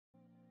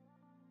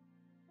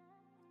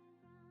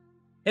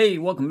Hey,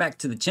 welcome back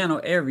to the channel,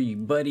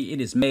 everybody.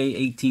 It is May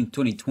 18th,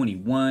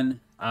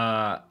 2021.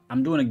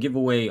 I'm doing a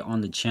giveaway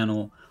on the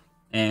channel,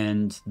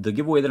 and the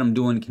giveaway that I'm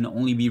doing can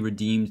only be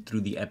redeemed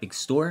through the Epic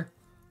Store.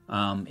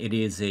 It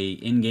is a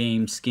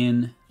in-game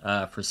skin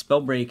for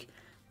Spellbreak,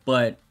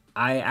 but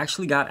I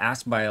actually got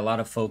asked by a lot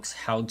of folks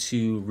how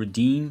to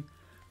redeem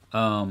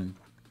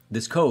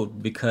this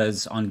code,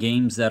 because on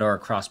games that are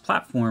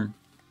cross-platform,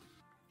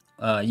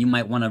 you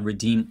might want to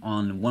redeem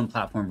on one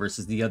platform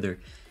versus the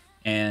other.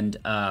 And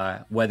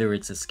whether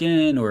it's a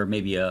skin or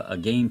maybe a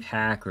game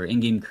pack or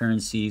in-game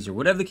currencies or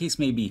whatever the case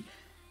may be,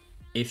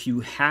 if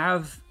you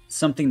have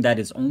something that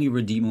is only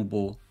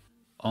redeemable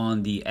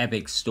on the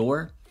Epic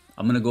Store,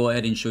 I'm going to go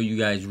ahead and show you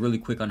guys really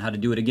quick on how to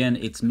do it. Again,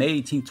 it's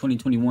May 18th,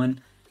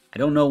 2021. I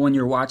don't know when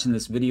you're watching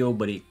this video,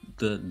 but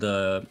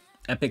the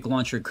Epic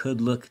launcher could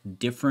look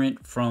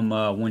different from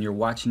when you're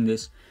watching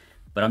this.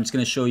 But I'm just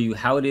going to show you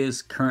how it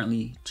is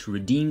currently to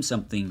redeem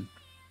something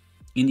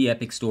in the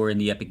Epic Store in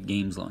the Epic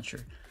Games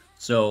launcher.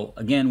 So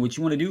again, what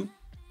you want to do,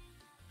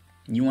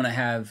 you want to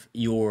have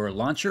your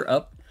launcher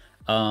up.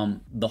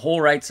 The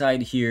whole right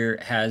side here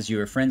has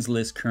your friends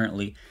list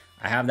currently.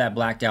 I have that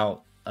blacked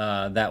out.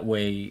 That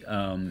way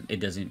it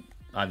doesn't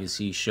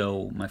obviously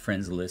show my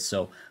friends list.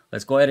 So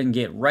let's go ahead and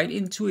get right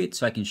into it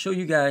so I can show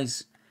you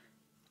guys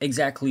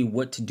exactly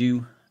what to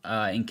do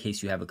in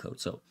case you have a code.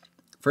 So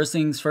first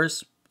things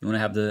first, you want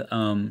to have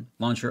the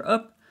launcher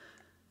up.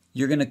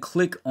 You're going to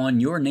click on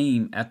your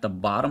name at the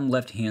bottom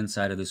left-hand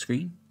side of the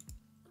screen.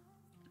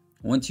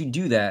 Once you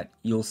do that,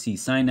 you'll see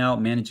sign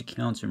out, manage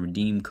accounts, and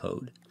redeem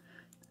code.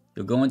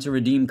 You'll go into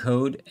redeem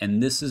code,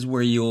 and this is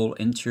where you'll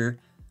enter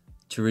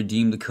to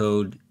redeem the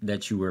code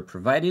that you were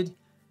provided.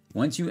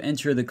 Once you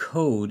enter the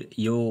code,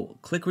 you'll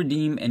click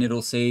redeem, and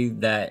it'll say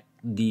that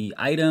the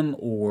item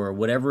or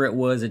whatever it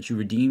was that you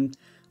redeemed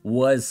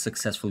was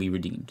successfully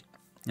redeemed.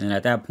 And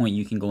at that point,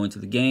 you can go into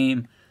the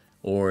game,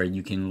 or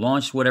you can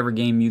launch whatever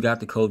game you got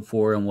the code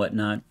for and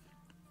whatnot.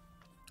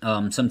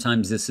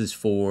 Sometimes this is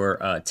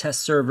for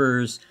test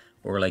servers,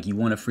 or like you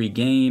want a free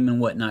game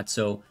and whatnot.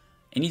 So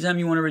anytime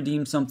you want to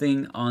redeem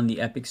something on the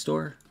Epic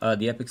Store,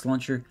 the Epic's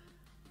launcher,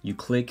 you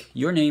click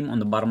your name on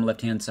the bottom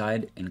left-hand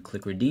side and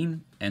click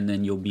redeem, and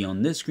then you'll be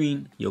on this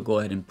screen. You'll go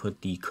ahead and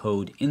put the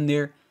code in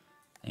there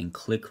and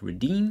click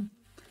redeem.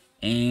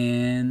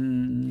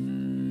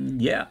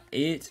 And yeah,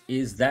 it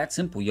is that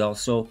simple, y'all.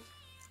 So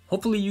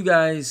hopefully you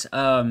guys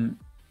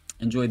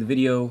enjoyed the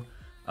video.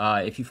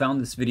 If you found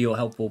this video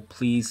helpful,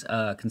 please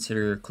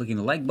consider clicking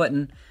the like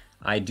button.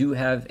 I do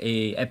have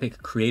a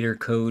Epic creator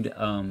code,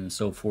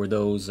 so for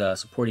those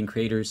supporting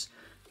creators,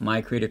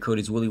 my creator code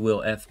is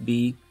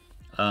WillyWillFB.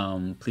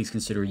 Please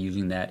consider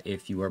using that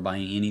if you are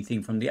buying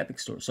anything from the Epic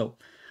Store. So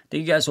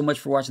thank you guys so much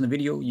for watching the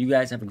video. You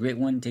guys have a great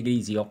one. Take it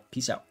easy, y'all.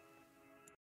 Peace out.